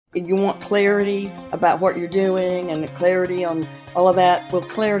You want clarity about what you're doing and clarity on all of that. Well,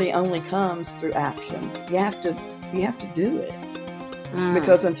 clarity only comes through action. You have to do it.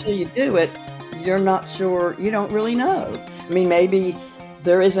 Because until you do it, you're not sure, you don't really know. I mean, maybe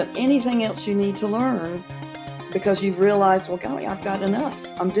there isn't anything else you need to learn because you've realized, well, golly, I've got enough.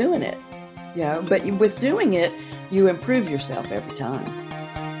 I'm doing it. But with doing it, you improve yourself every time.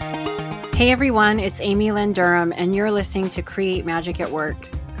 Hey everyone, it's Amy Lynn Durham, and you're listening to Create Magic at Work.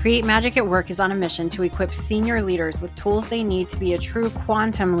 Create Magic at Work is on a mission to equip senior leaders with tools they need to be a true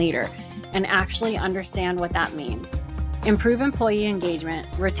quantum leader and actually understand what that means. Improve employee engagement,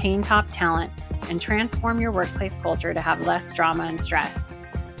 retain top talent, and transform your workplace culture to have less drama and stress.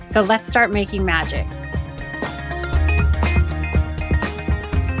 So let's start making magic.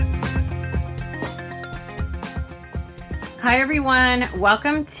 Hi everyone,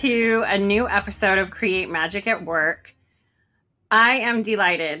 welcome to a new episode of Create Magic at Work. I am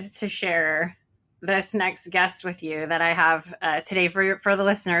delighted to share this next guest with you that I have today for the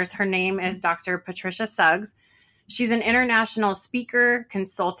listeners. Her name is Dr. Patricia Suggs. She's an international speaker,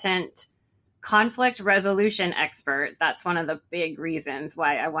 consultant, conflict resolution expert. That's one of the big reasons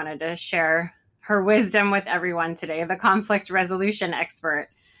why I wanted to share her wisdom with everyone today. The conflict resolution expert,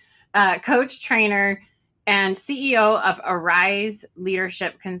 coach, trainer, and CEO of Arise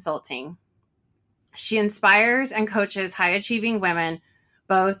Leadership Consulting. She inspires and coaches high-achieving women,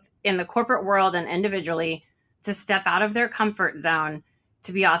 both in the corporate world and individually, to step out of their comfort zone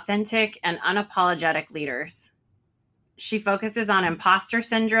to be authentic and unapologetic leaders. She focuses on imposter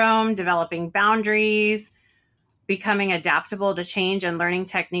syndrome, developing boundaries, becoming adaptable to change, and learning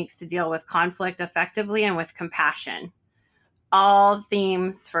techniques to deal with conflict effectively and with compassion. All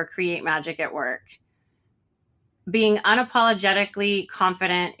themes for Create Magic at Work. Being unapologetically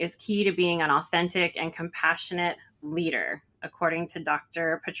confident is key to being an authentic and compassionate leader, according to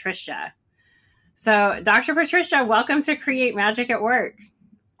Dr. Patricia. So, Dr. Patricia, welcome to Create Magic at Work.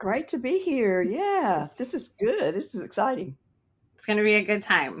 Great to be here. Yeah, this is good. This is exciting. It's going to be a good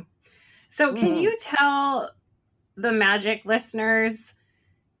time. So, can you tell the Magic listeners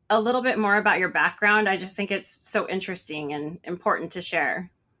a little bit more about your background? I just think it's so interesting and important to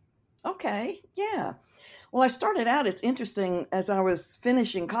share. Okay, yeah. Well, I started out, it's interesting, as I was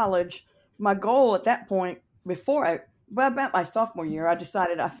finishing college, my goal at that point, about my sophomore year, I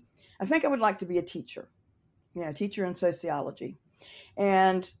decided I think I would like to be a teacher. Yeah, a teacher in sociology.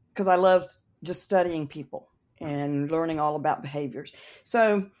 And because I loved just studying people and learning all about behaviors.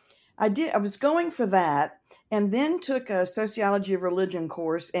 So I was going for that, and then took a sociology of religion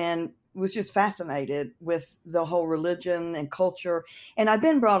course and was just fascinated with the whole religion and culture. And I'd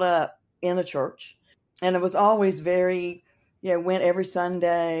been brought up in a church. And it was always very, went every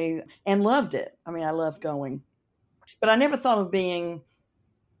Sunday and loved it. I mean, I loved going. But I never thought of being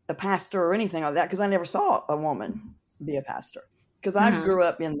a pastor or anything like that because I never saw a woman be a pastor. Because I grew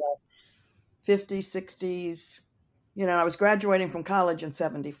up in the 50s, 60s. I was graduating from college in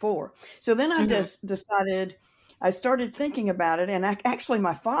 74. So then I just decided, I started thinking about it. And actually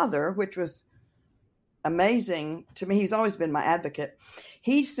my father, which was amazing to me, he's always been my advocate.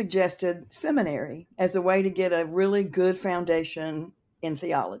 He suggested seminary as a way to get a really good foundation in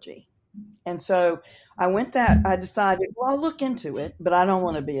theology. And so I decided, well, I'll look into it, but I don't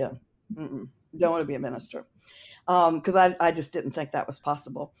want to be a minister. Because I just didn't think that was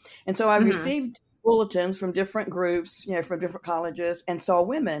possible. And so I received bulletins from different groups, from different colleges, and saw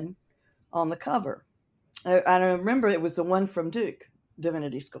women on the cover. I remember it was the one from Duke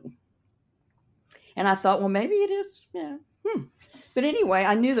Divinity School. And I thought, well, maybe it is, But anyway,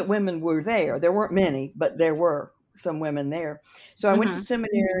 I knew that women were there. There weren't many, but there were some women there. So I went to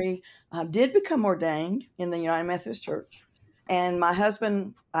seminary, did become ordained in the United Methodist Church. And my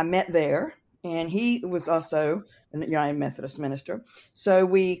husband, I met there, and he was also a United Methodist minister. So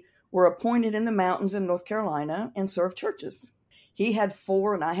we were appointed in the mountains in North Carolina and served churches. He had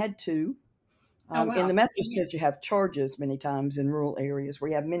 4 and I had 2. In the Methodist Church, you have charges many times in rural areas where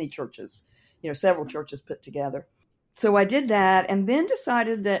you have many churches. Several churches put together. So I did that and then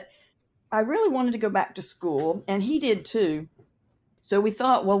decided that I really wanted to go back to school, and he did too. So we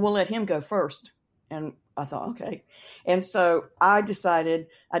thought, well, we'll let him go first. And I thought, okay. And so I decided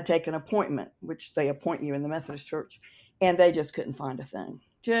I'd take an appointment, which they appoint you in the Methodist Church, and they just couldn't find a thing.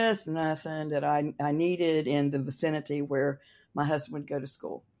 Just nothing that I needed in the vicinity where my husband would go to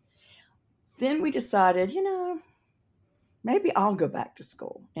school. Then we decided, maybe I'll go back to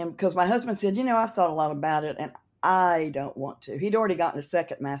school. And because my husband said, I've thought a lot about it and I don't want to. He'd already gotten a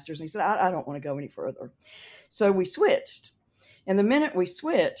second master's and he said, I don't want to go any further. So we switched. And the minute we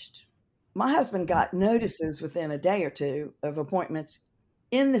switched, my husband got notices within a day or two of appointments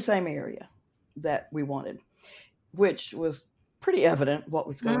in the same area that we wanted, which was pretty evident what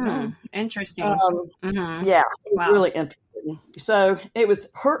was going on. Interesting. Yeah, it was really interesting. So it was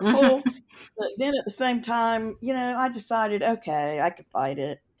hurtful, but then at the same time, I decided, okay, I could fight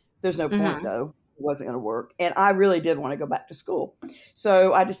it. There's no point though. It wasn't going to work. And I really did want to go back to school.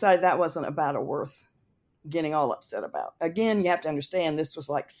 So I decided that wasn't a battle worth getting all upset about. Again, you have to understand this was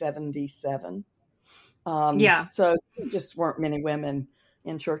like 77. So there just weren't many women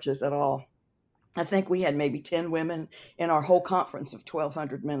in churches at all. I think we had maybe 10 women in our whole conference of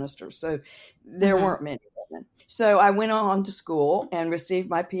 1,200 ministers. So there weren't many women. So I went on to school and received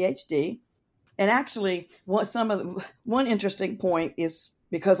my PhD. And actually, one interesting point is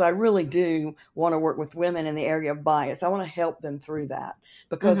because I really do want to work with women in the area of bias. I want to help them through that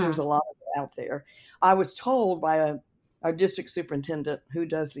because there's a lot of it out there. I was told by our district superintendent who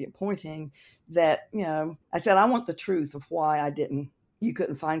does the appointing that, I said, I want the truth of why you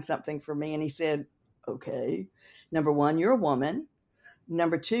couldn't find something for me. And he said, okay, number one, you're a woman.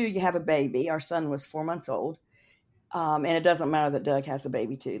 Number two, you have a baby. Our son was 4 months old. And it doesn't matter that Doug has a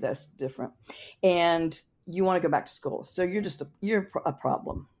baby too. That's different. And you want to go back to school. So you're a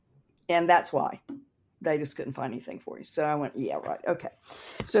problem. And that's why they just couldn't find anything for you. So I went, yeah, right. Okay.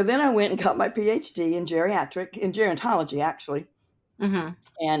 So then I went and got my PhD in gerontology, actually.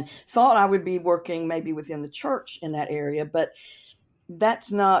 And thought I would be working maybe within the church in that area, but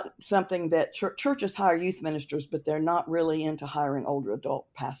that's not something that churches hire youth ministers, but they're not really into hiring older adult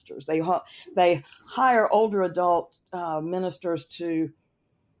pastors. They hire older adult ministers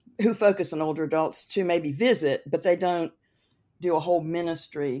who focus on older adults to maybe visit, but they don't do a whole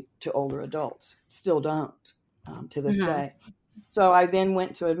ministry to older adults. Still don't to this day. So I then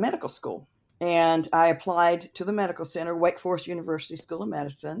went to a medical school and I applied to the medical center, Wake Forest University School of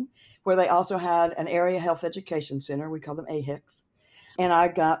Medicine, where they also had an area health education center. We call them AHICs. And I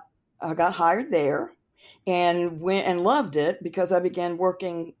got hired there and went and loved it because I began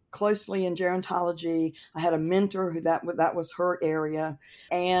working closely in gerontology. I had a mentor that was her area.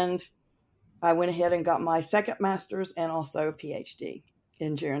 And I went ahead and got my second master's and also a PhD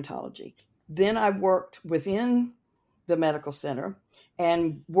in gerontology. Then I worked within the medical center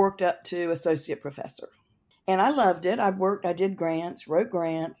and worked up to associate professor. And I loved it. I did grants, wrote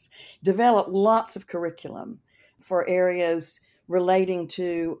grants, developed lots of curriculum for areas relating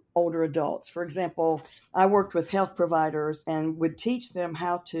to older adults. For example, I worked with health providers and would teach them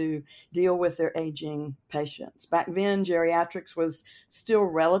how to deal with their aging patients. Back then, geriatrics was still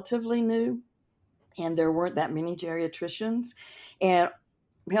relatively new, and there weren't that many geriatricians. And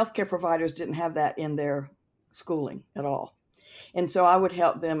healthcare providers didn't have that in their schooling at all. And so I would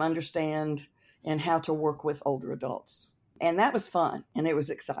help them understand and how to work with older adults. And that was fun, and it was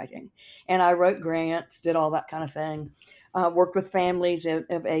exciting. And I wrote grants, did all that kind of thing. Worked with families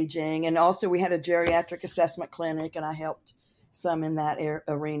of aging. And also we had a geriatric assessment clinic, and I helped some in that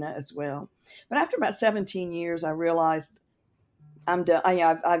arena as well. But after about 17 years, I realized I'm done.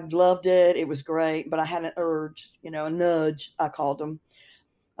 I loved it. It was great, but I had an urge, a nudge, I called them.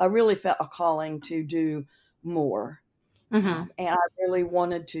 I really felt a calling to do more. And I really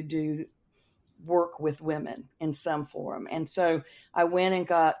wanted to do work with women in some form. And so I went and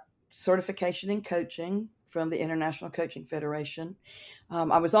got certification in coaching from the International Coaching Federation.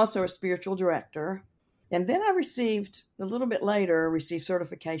 I was also a spiritual director. And then I received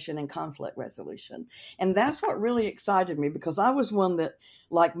certification in conflict resolution. And that's what really excited me, because I was one that,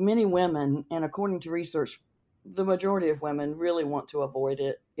 like many women, and according to research, the majority of women really want to avoid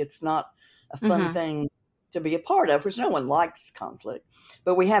it. It's not a fun thing to be a part of, which no one likes conflict,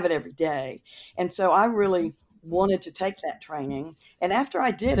 but we have it every day. And so I really wanted to take that training. And after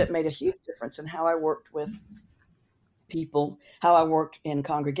I did, it made a huge difference in how I worked with people, how I worked in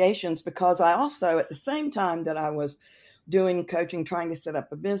congregations, because I also, at the same time that I was doing coaching, trying to set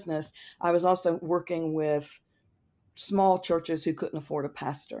up a business, I was also working with small churches who couldn't afford a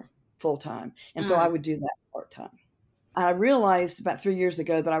pastor full time. And so I would do that part time. I realized about 3 years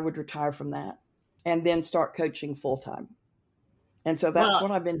ago that I would retire from that and then start coaching full time. And so that's what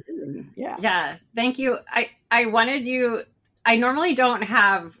I've been doing. Yeah. Yeah. Thank you. I normally don't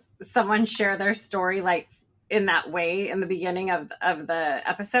have someone share their story like in that way in the beginning of the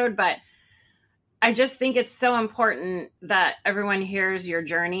episode, but I just think it's so important that everyone hears your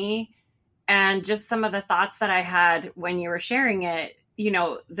journey. And just some of the thoughts that I had when you were sharing it,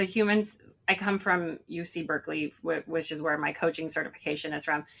 the humans, I come from UC Berkeley, which is where my coaching certification is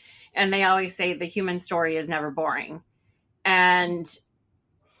from. And they always say the human story is never boring. And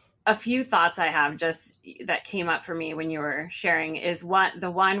a few thoughts I have just that came up for me when you were sharing is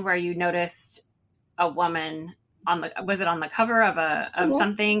the one where you noticed a woman was it on the cover of Yeah.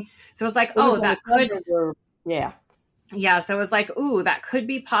 something? So it was like, It was oh, on that the could, cover of yeah. yeah. So it was like, ooh, that could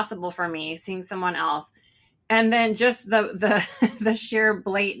be possible for me, seeing someone else. And then just the the sheer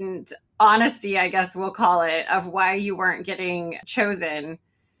blatant honesty, I guess we'll call it, of why you weren't getting chosen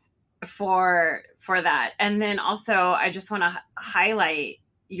for that. And then also I just want to highlight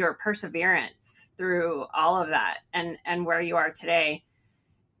your perseverance through all of that, and where you are today.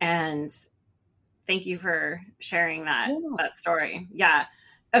 And thank you for sharing Yeah. that story. Yeah.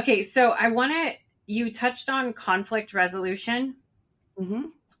 Okay, so you touched on conflict resolution. Mm-hmm.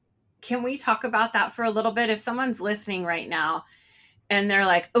 Can we talk about that for a little bit? If someone's listening right now and they're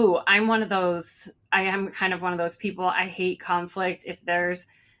like, oh, I am kind of one of those people. I hate conflict. If there's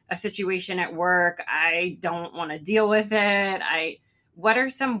a situation at work, I don't want to deal with it. What are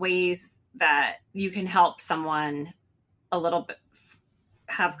some ways that you can help someone a little bit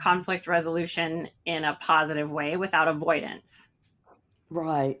have conflict resolution in a positive way without avoidance?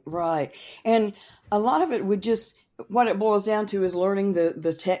 Right, right. And a lot of it would just, what it boils down to is learning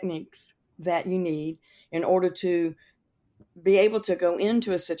the techniques that you need in order to be able to go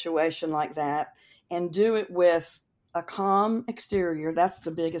into a situation like that and do it with a calm exterior. That's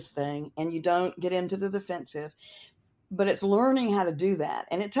the biggest thing. And you don't get into the defensive. But it's learning how to do that.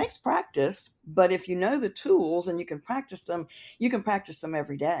 And it takes practice. But if you know the tools and you can practice them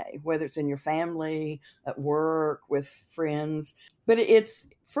every day, whether it's in your family, at work, with friends. But it's,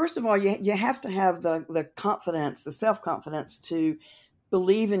 first of all, you have to have the confidence, the self-confidence to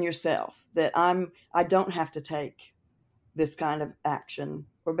believe in yourself that I don't have to take this kind of action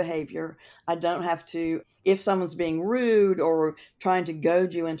or behavior. I don't have to, if someone's being rude or trying to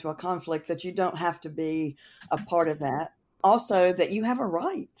goad you into a conflict, that you don't have to be a part of that. Also, that you have a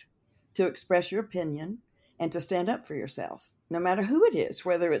right to express your opinion and to stand up for yourself, no matter who it is,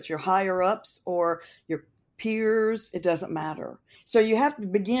 whether it's your higher ups or your peers, it doesn't matter. So you have to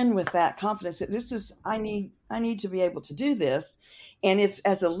begin with that confidence that I need to be able to do this. And if,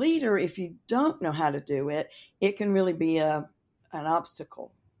 as a leader, if you don't know how to do it, it can really be an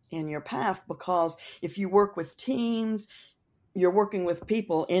obstacle in your path, because if you work with teams, you're working with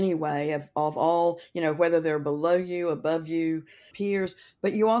people anyway of all, whether they're below you, above you, peers,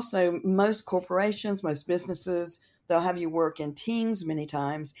 but you also, most corporations, most businesses, they'll have you work in teams many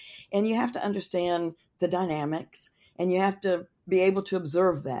times, and you have to understand the dynamics, and you have to be able to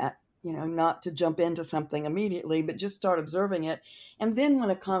observe that, not to jump into something immediately, but just start observing it. And then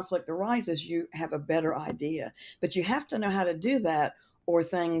when a conflict arises, you have a better idea, but you have to know how to do that, or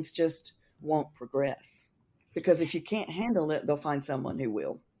things just won't progress. Because if you can't handle it, they'll find someone who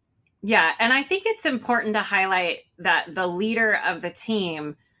will. Yeah. And I think it's important to highlight that the leader of the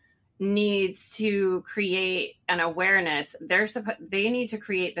team needs to create an awareness. They need to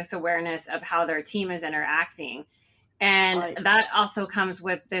create this awareness of how their team is interacting. And right. That also comes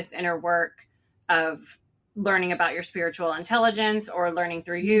with this inner work of learning about your spiritual intelligence, or learning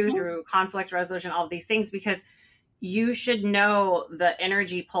through you, mm-hmm. through conflict resolution, all of these things, because you should know the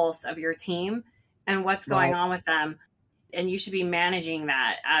energy pulse of your team and what's going on with them. And you should be managing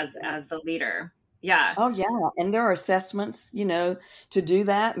that as the leader. Yeah. Oh, yeah. And there are assessments, to do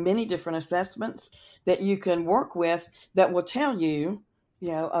that, many different assessments that you can work with that will tell you,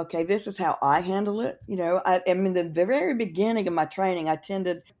 okay, this is how I handle it. I mean, the very beginning of my training, I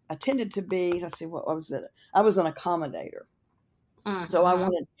tended to be, let's see, what was it? I was an accommodator. Mm-hmm. So I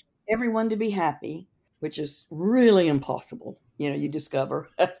wanted everyone to be happy, which is really impossible. You discover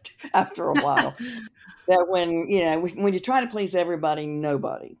after a while that when you try to please everybody,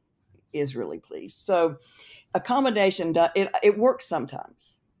 nobody is really pleased. So accommodation, it works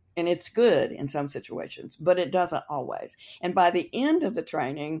sometimes, and it's good in some situations, but it doesn't always. And by the end of the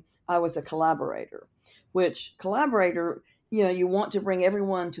training, I was a collaborator, you want to bring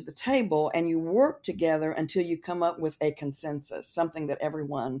everyone to the table, and you work together until you come up with a consensus, something that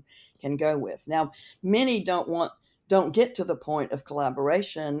everyone can go with. Now, many don't get to the point of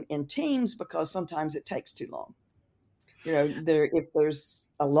collaboration in teams because sometimes it takes too long. If there's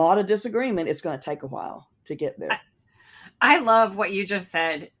a lot of disagreement, it's going to take a while to get there. I love what you just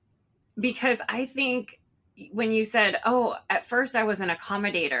said, because I think when you said, oh, at first I was an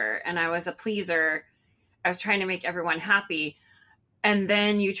accommodator and I was a pleaser, I was trying to make everyone happy, and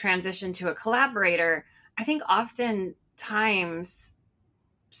then you transition to a collaborator, I think oftentimes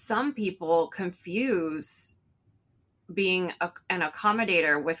some people confuse being an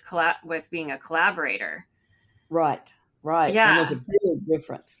accommodator with being a collaborator. Right. Yeah. And there's a big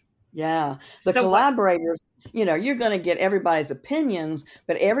difference. Yeah. The collaborators, you're going to get everybody's opinions,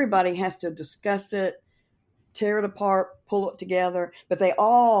 but everybody has to discuss it tear it apart, pull it together, but they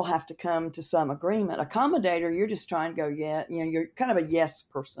all have to come to some agreement. Accommodator, you're just trying to go, yeah, you're kind of a yes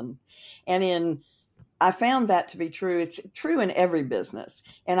person. I found that to be true. It's true in every business.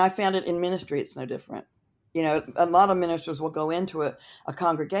 And I found it in ministry. It's no different. A lot of ministers will go into a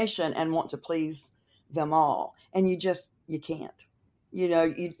congregation and want to please them all. And you can't.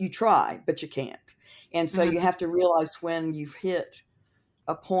 You try, but you can't. And so you have to realize when you've hit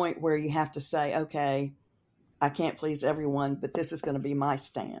a point where you have to say, okay, I can't please everyone, but this is going to be my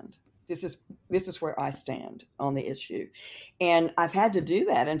stand. This is where I stand on the issue. And I've had to do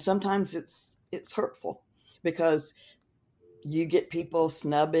that. And sometimes it's hurtful because you get people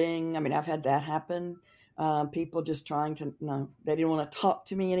snubbing. I mean, I've had that happen. People just trying to, no, they didn't want to talk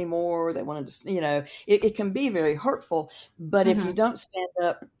to me anymore. They wanted to, it can be very hurtful. But if you don't stand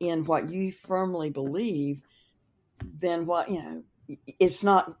up in what you firmly believe, then it's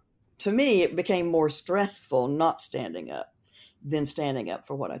not, to me, it became more stressful not standing up than standing up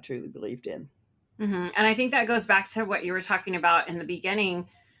for what I truly believed in. And I think that goes back to what you were talking about in the beginning,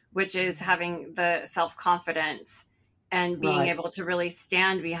 which is having the self-confidence and being able to really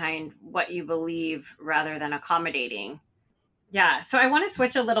stand behind what you believe rather than accommodating. Yeah. So I want to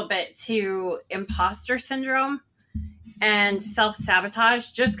switch a little bit to imposter syndrome and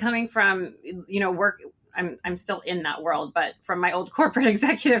self-sabotage, just coming from, work. I'm still in that world, but from my old corporate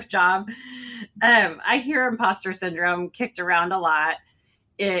executive job, I hear imposter syndrome kicked around a lot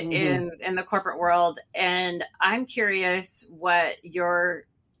in the corporate world. And I'm curious what your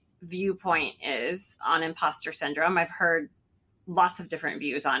viewpoint is on imposter syndrome. I've heard lots of different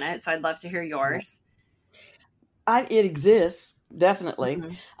views on it, so I'd love to hear yours. It exists, definitely.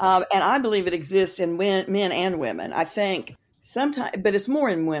 And I believe it exists in men and women. I think sometimes, but it's more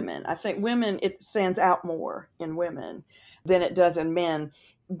in women. I think women, it stands out more in women than it does in men.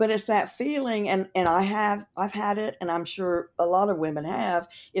 But it's that feeling, and I've had it, and I'm sure a lot of women have.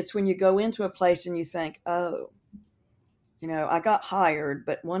 It's when you go into a place and you think, oh, I got hired,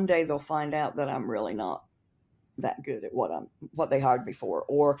 but one day they'll find out that I'm really not that good at what they hired me for,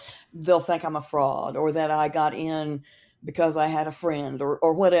 or they'll think I'm a fraud, or that I got in because I had a friend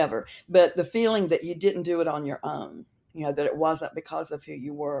or whatever. But the feeling that you didn't do it on your own, that it wasn't because of who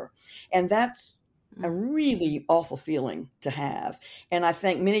you were. And that's a really awful feeling to have. And I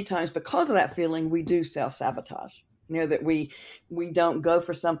think many times because of that feeling, we do self-sabotage, that we don't go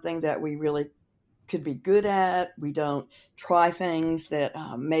for something that we really could be good at. We don't try things that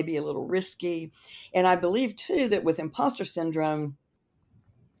may be a little risky. And I believe too that with imposter syndrome,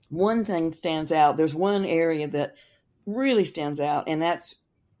 one thing stands out. There's one area that really stands out, and that's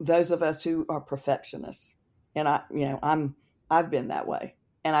those of us who are perfectionists. And I've been that way,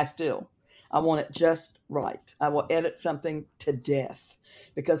 and I want it just right. I will edit something to death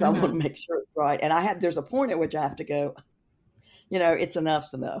because I want to make sure it's right. And there's a point at which I have to go, it's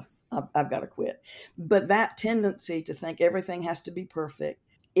enough's enough. I've got to quit. But that tendency to think everything has to be perfect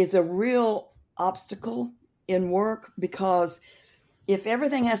is a real obstacle in work, because if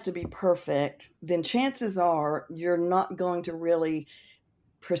everything has to be perfect, then chances are you're not going to really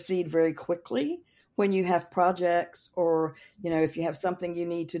proceed very quickly when you have projects, or, if you have something you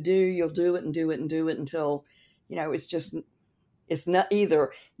need to do, you'll do it and do it and do it until, it's not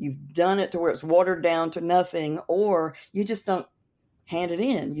either you've done it to where it's watered down to nothing, or you just don't hand it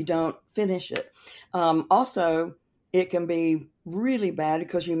in. You don't finish it. Also, it can be really bad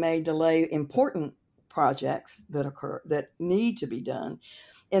because you may delay important projects that need to be done.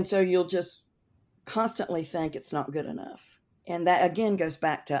 And so you'll just constantly think it's not good enough. And that again goes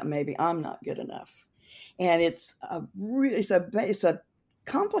back to maybe I'm not good enough. And it's a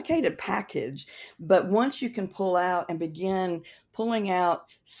complicated package. But once you can pull out and begin pulling out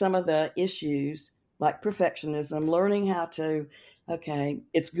some of the issues like perfectionism, learning how to, okay,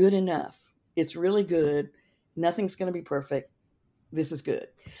 it's good enough. It's really good. Nothing's going to be perfect. This is good.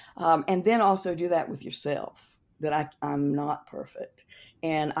 And then also do that with yourself, that I'm not perfect.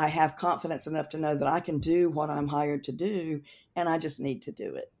 And I have confidence enough to know that I can do what I'm hired to do, and I just need to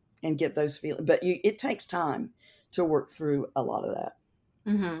do it and get those feelings. But it takes time to work through a lot of that.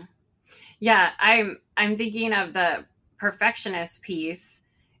 Mm-hmm. Yeah, I'm thinking of the perfectionist piece,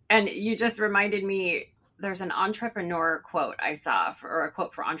 and you just reminded me, there's an entrepreneur quote I saw, or a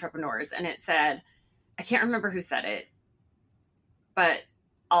quote for entrepreneurs, and it said, I can't remember who said it, but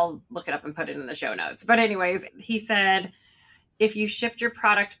I'll look it up and put it in the show notes. But anyways, he said, if you shipped your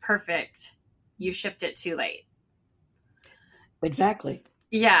product perfect, you shipped it too late. Exactly.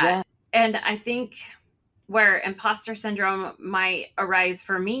 Yeah. And I think where imposter syndrome might arise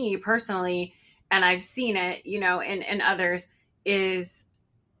for me personally, and I've seen it, in others, is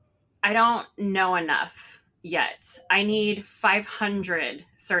I don't know enough yet. I need 500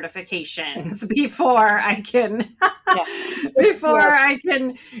 certifications before I can, I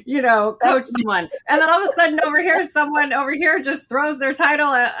can, coach someone. And then all of a sudden over here, someone over here just throws their title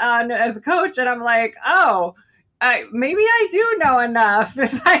on as a coach. And I'm like, oh, maybe I do know enough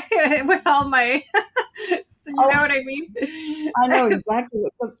with all my, know what I mean? I know exactly.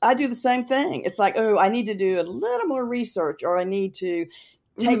 I do the same thing. It's like, oh, I need to do a little more research, or I need to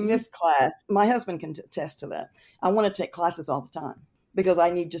take this class. My husband can attest to that. I want to take classes all the time because I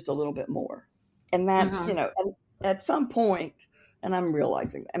need just a little bit more. And that's, and at some point, and I'm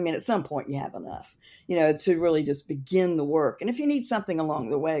realizing, at some point you have enough, to really just begin the work. And if you need something along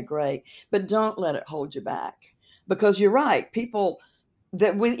the way, great, but don't let it hold you back, because you're right. People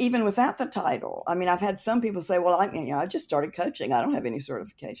that even without the title, I've had some people say, well, I just started coaching. I don't have any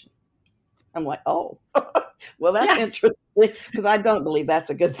certification. I'm like, oh, well, that's interesting, because I don't believe that's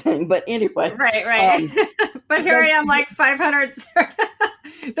a good thing. But anyway. Right. But here I am, like 500.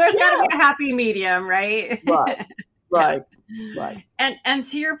 There's got to be a happy medium, right? Right. And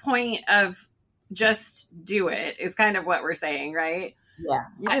to your point of just do it is kind of what we're saying, right? Yeah,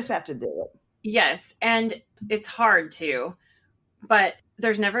 you just have to do it. Yes, and it's hard to, but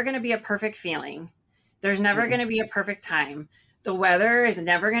there's never going to be a perfect feeling. There's never going to be a perfect time. The weather is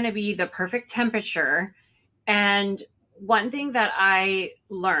never going to be the perfect temperature. And one thing that I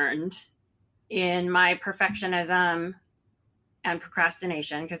learned in my perfectionism and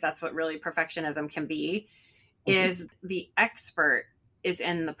procrastination, because that's what really perfectionism can be, is the expert is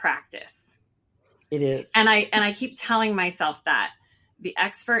in the practice. It is. And I keep telling myself that the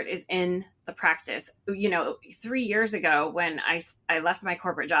expert is in the practice. 3 years ago when I left my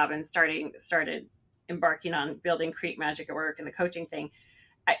corporate job and started embarking on building Create Magic at Work and the coaching thing,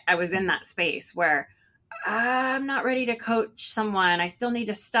 I was in that space where I'm not ready to coach someone. I still need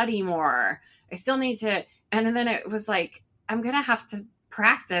to study more. I still need to, and then it was like, I'm going to have to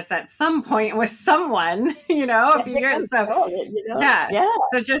practice at some point with someone, a few years.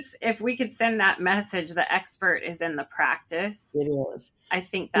 So just, if we could send that message, the expert is in the practice. It is. I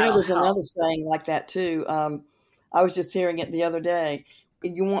think that there's another saying like that too. I was just hearing it the other day.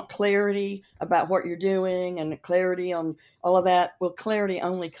 You want clarity about what you're doing and clarity on all of that. Well, clarity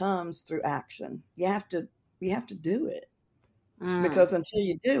only comes through action. You have to do it, because until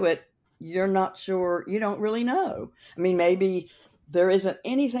you do it, you're not sure. You don't really know. Maybe there isn't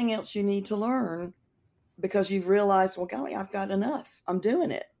anything else you need to learn because you've realized, well, golly, I've got enough. I'm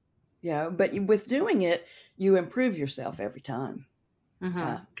doing it. But with doing it, you improve yourself every time.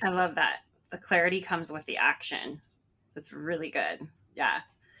 I love that. The clarity comes with the action. That's really good. Yeah.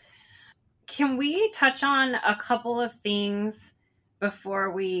 Can we touch on a couple of things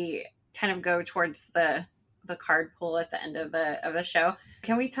before we kind of go towards the card pull at the end of the show?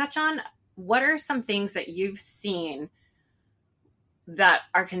 Can we touch on what are some things that you've seen that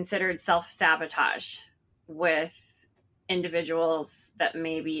are considered self-sabotage with individuals that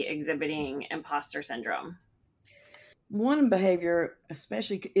may be exhibiting imposter syndrome? One behavior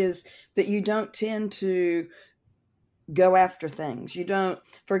especially is that you don't tend to go after things. You don't,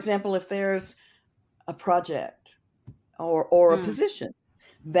 for example, if there's a project or a position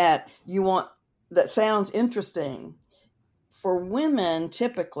that you want, that sounds interesting for women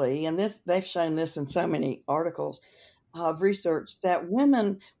typically, and they've shown this in so many articles of research, that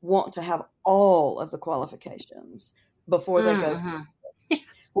women want to have all of the qualifications before they go through it.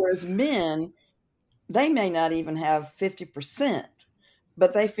 Whereas men, they may not even have 50%,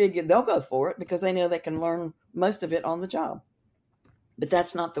 but they figure they'll go for it because they know they can learn most of it on the job. But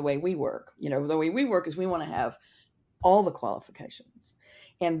that's not the way we work. The way we work is we want to have all the qualifications,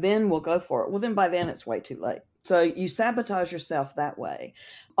 and then we'll go for it. Well, then by then it's way too late. So you sabotage yourself that way.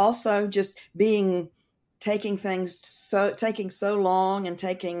 Also, just taking so long and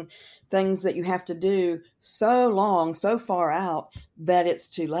taking things that you have to do so long, so far out that it's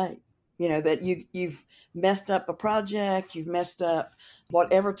too late. That you've messed up a project, you've messed up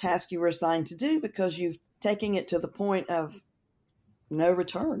whatever task you were assigned to do because you've taken it to the point of no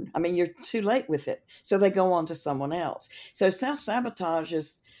return. You're too late with it. So they go on to someone else. So self-sabotage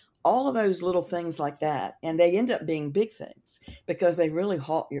is all of those little things like that. And they end up being big things because they really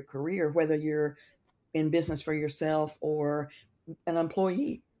halt your career, whether you're in business for yourself or an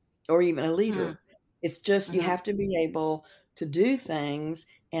employee or even a leader. It's just, you have to be able to do things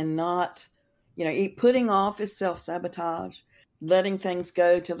and not, putting off is self-sabotage. Letting things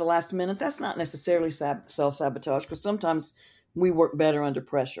go to the last minute, that's not necessarily self-sabotage, because sometimes we work better under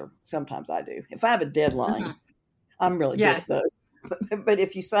pressure. Sometimes I do. If I have a deadline, I'm really good at those. But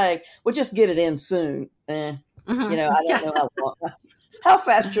if you say, well, just get it in soon, I don't know how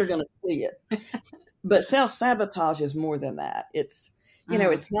fast you're going to see it. But self-sabotage is more than that. It's,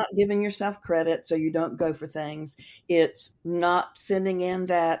 Mm-hmm. it's not giving yourself credit so you don't go for things. It's not sending in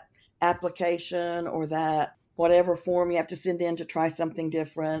that application or that whatever form you have to send in to try something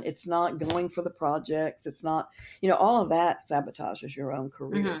different. It's not going for the projects. It's not, all of that sabotages your own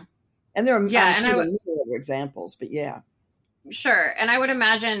career. Mm-hmm. And there are, Yeah, I'm and sure there are many other examples, but yeah. sure. And I would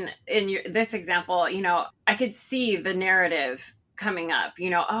imagine in this example, I could see the narrative coming up,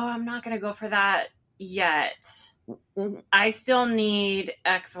 oh, I'm not going to go for that yet. Mm-hmm. I still need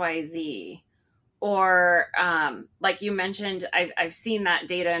XYZ. Or like you mentioned, I've seen that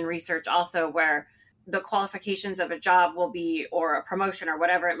data and research also where the qualifications of a job will be, or a promotion or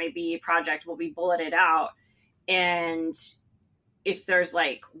whatever it may be, project will be bulleted out. And if there's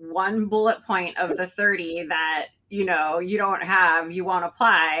like one bullet point of the 30 that, you don't have, you won't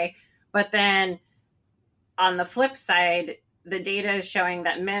apply. But then on the flip side, the data is showing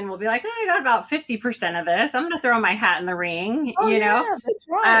that men will be like, oh, I got about 50% of this. I'm going to throw my hat in the ring, Oh, yeah, that's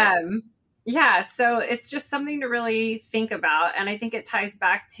right. Yeah, so it's just something to really think about. And I think it ties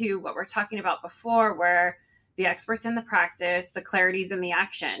back to what we're talking about before, where the experts in the practice, the clarities in the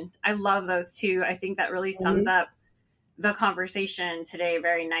action. I love those two. I think that really sums up the conversation today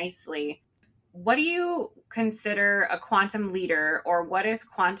very nicely. What do you consider a quantum leader, or what is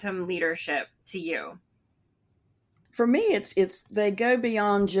quantum leadership to you? For me, it's they go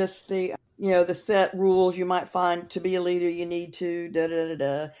beyond just the the set rules you might find to be a leader. You need to da da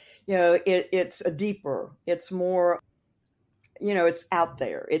da da. It's a deeper. It's more. It's out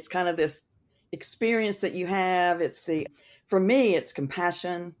there. It's kind of this experience that you have. For me, it's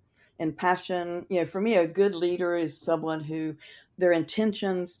compassion and passion. For me, a good leader is someone who their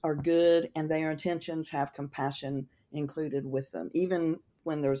intentions are good and their intentions have compassion included with them, even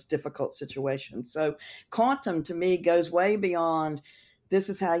when there's difficult situations. So quantum to me goes way beyond this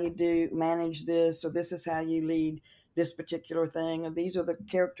is how you manage this, or this is how you lead this particular thing, or these are the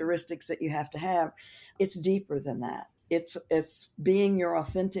characteristics that you have to have. It's deeper than that. It's being your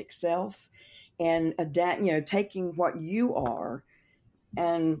authentic self and taking what you are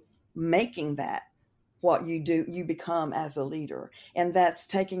and making that what you become as a leader. And that's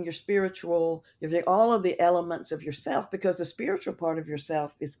taking your spiritual, all of the elements of yourself, because the spiritual part of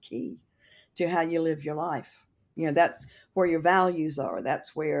yourself is key to how you live your life. That's where your values are.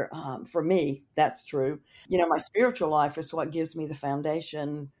 That's where, for me, that's true. My spiritual life is what gives me the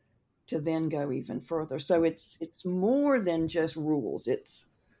foundation to then go even further. So it's more than just rules. It's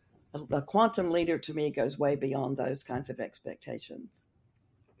a quantum leader to me goes way beyond those kinds of expectations.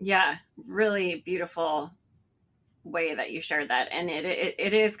 Yeah, really beautiful way that you shared that. And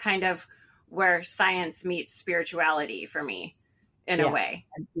it is kind of where science meets spirituality for me in a way.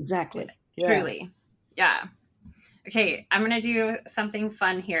 Exactly. Truly. Yeah. Okay, I'm going to do something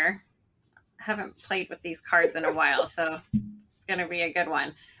fun here. I haven't played with these cards in a while, so it's going to be a good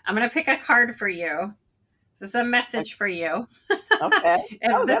one. I'm going to pick a card for you. This is a message for you. Okay.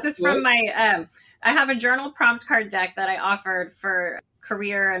 And this is from my, I have a journal prompt card deck that I offered for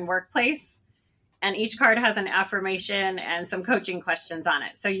career and workplace. And each card has an affirmation and some coaching questions on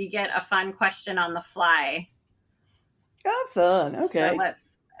it. So you get a fun question on the fly. Oh, fun. Okay.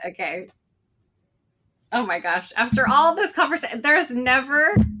 So okay. Oh my gosh. After all this conversation, there's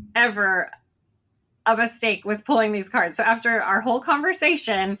never, ever a mistake with pulling these cards. So after our whole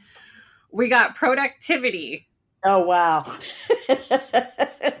conversation, we got productivity. Oh, wow.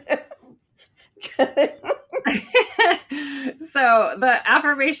 So the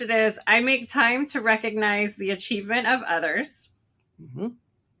affirmation is, I make time to recognize the achievement of others. Mm-hmm.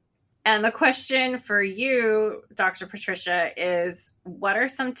 And the question for you, Dr. Patricia, is what are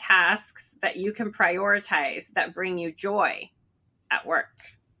some tasks that you can prioritize that bring you joy at work?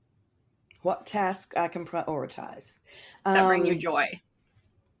 What tasks I can prioritize? That bring you joy.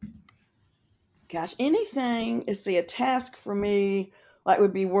 Gosh, anything, a task for me, like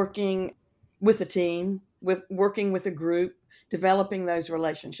would be working with a team, working with a group, developing those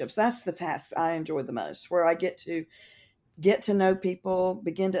relationships. That's the task I enjoy the most, where I get to know people,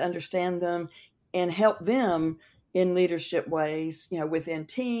 begin to understand them, and help them in leadership ways, within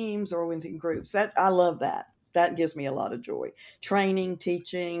teams or within groups. I love that. That gives me a lot of joy. Training,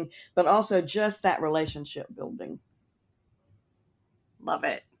 teaching, but also just that relationship building. Love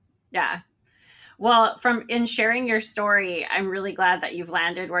it. Yeah. Well, in sharing your story, I'm really glad that you've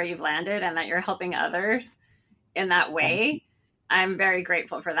landed where you've landed and that you're helping others in that way. I'm very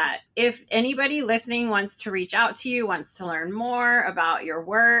grateful for that. If anybody listening wants to reach out to you, wants to learn more about your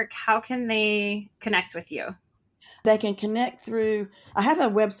work, how can they connect with you? They can connect through, I have a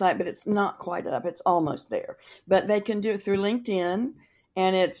website, but it's not quite up. It's almost there. But they can do it through LinkedIn,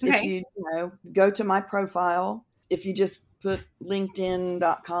 And it's, if Okay. you go to my profile, if you just put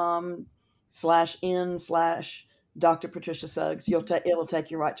linkedin.com/in/Dr. Patricia Suggs, it'll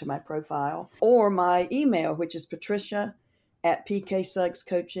take you right to my profile, or my email, which is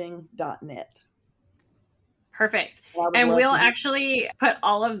patricia@pksuggscoaching.net. Perfect. I would And love we'll to- actually put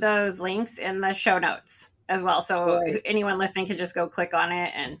all of those links in the show notes as well. So Right. anyone listening can just go click on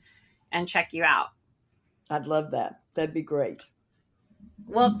it and check you out. I'd love that. That'd be great.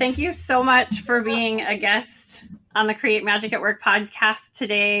 Well, thank you so much for being a guest on the Create Magic at Work podcast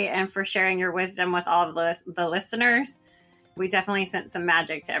today and for sharing your wisdom with all of the listeners. We definitely sent some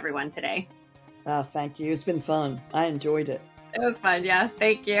magic to everyone today. Thank you. It's been fun. I enjoyed it. It was fun. Yeah.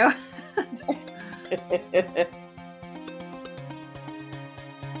 Thank you.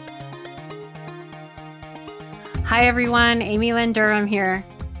 Hi, everyone. Amy Lynn Durham here.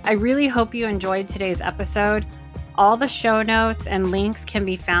 I really hope you enjoyed today's episode. All the show notes and links can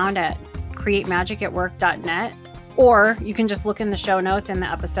be found at createmagicatwork.net, or you can just look in the show notes in the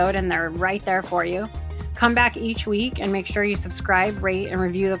episode and they're right there for you. Come back each week and make sure you subscribe, rate, and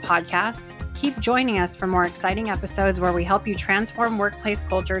review the podcast. Keep joining us for more exciting episodes where we help you transform workplace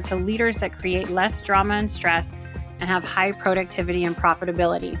culture to leaders that create less drama and stress and have high productivity and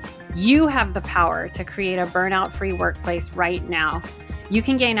profitability. You have the power to create a burnout-free workplace right now. You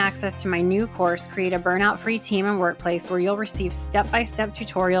can gain access to my new course, Create a Burnout-Free Team and Workplace, where you'll receive step-by-step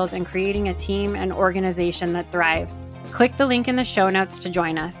tutorials in creating a team and organization that thrives. Click the link in the show notes to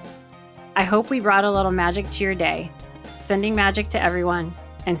join us. I hope we brought a little magic to your day. Sending magic to everyone,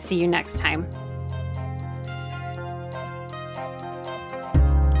 and see you next time.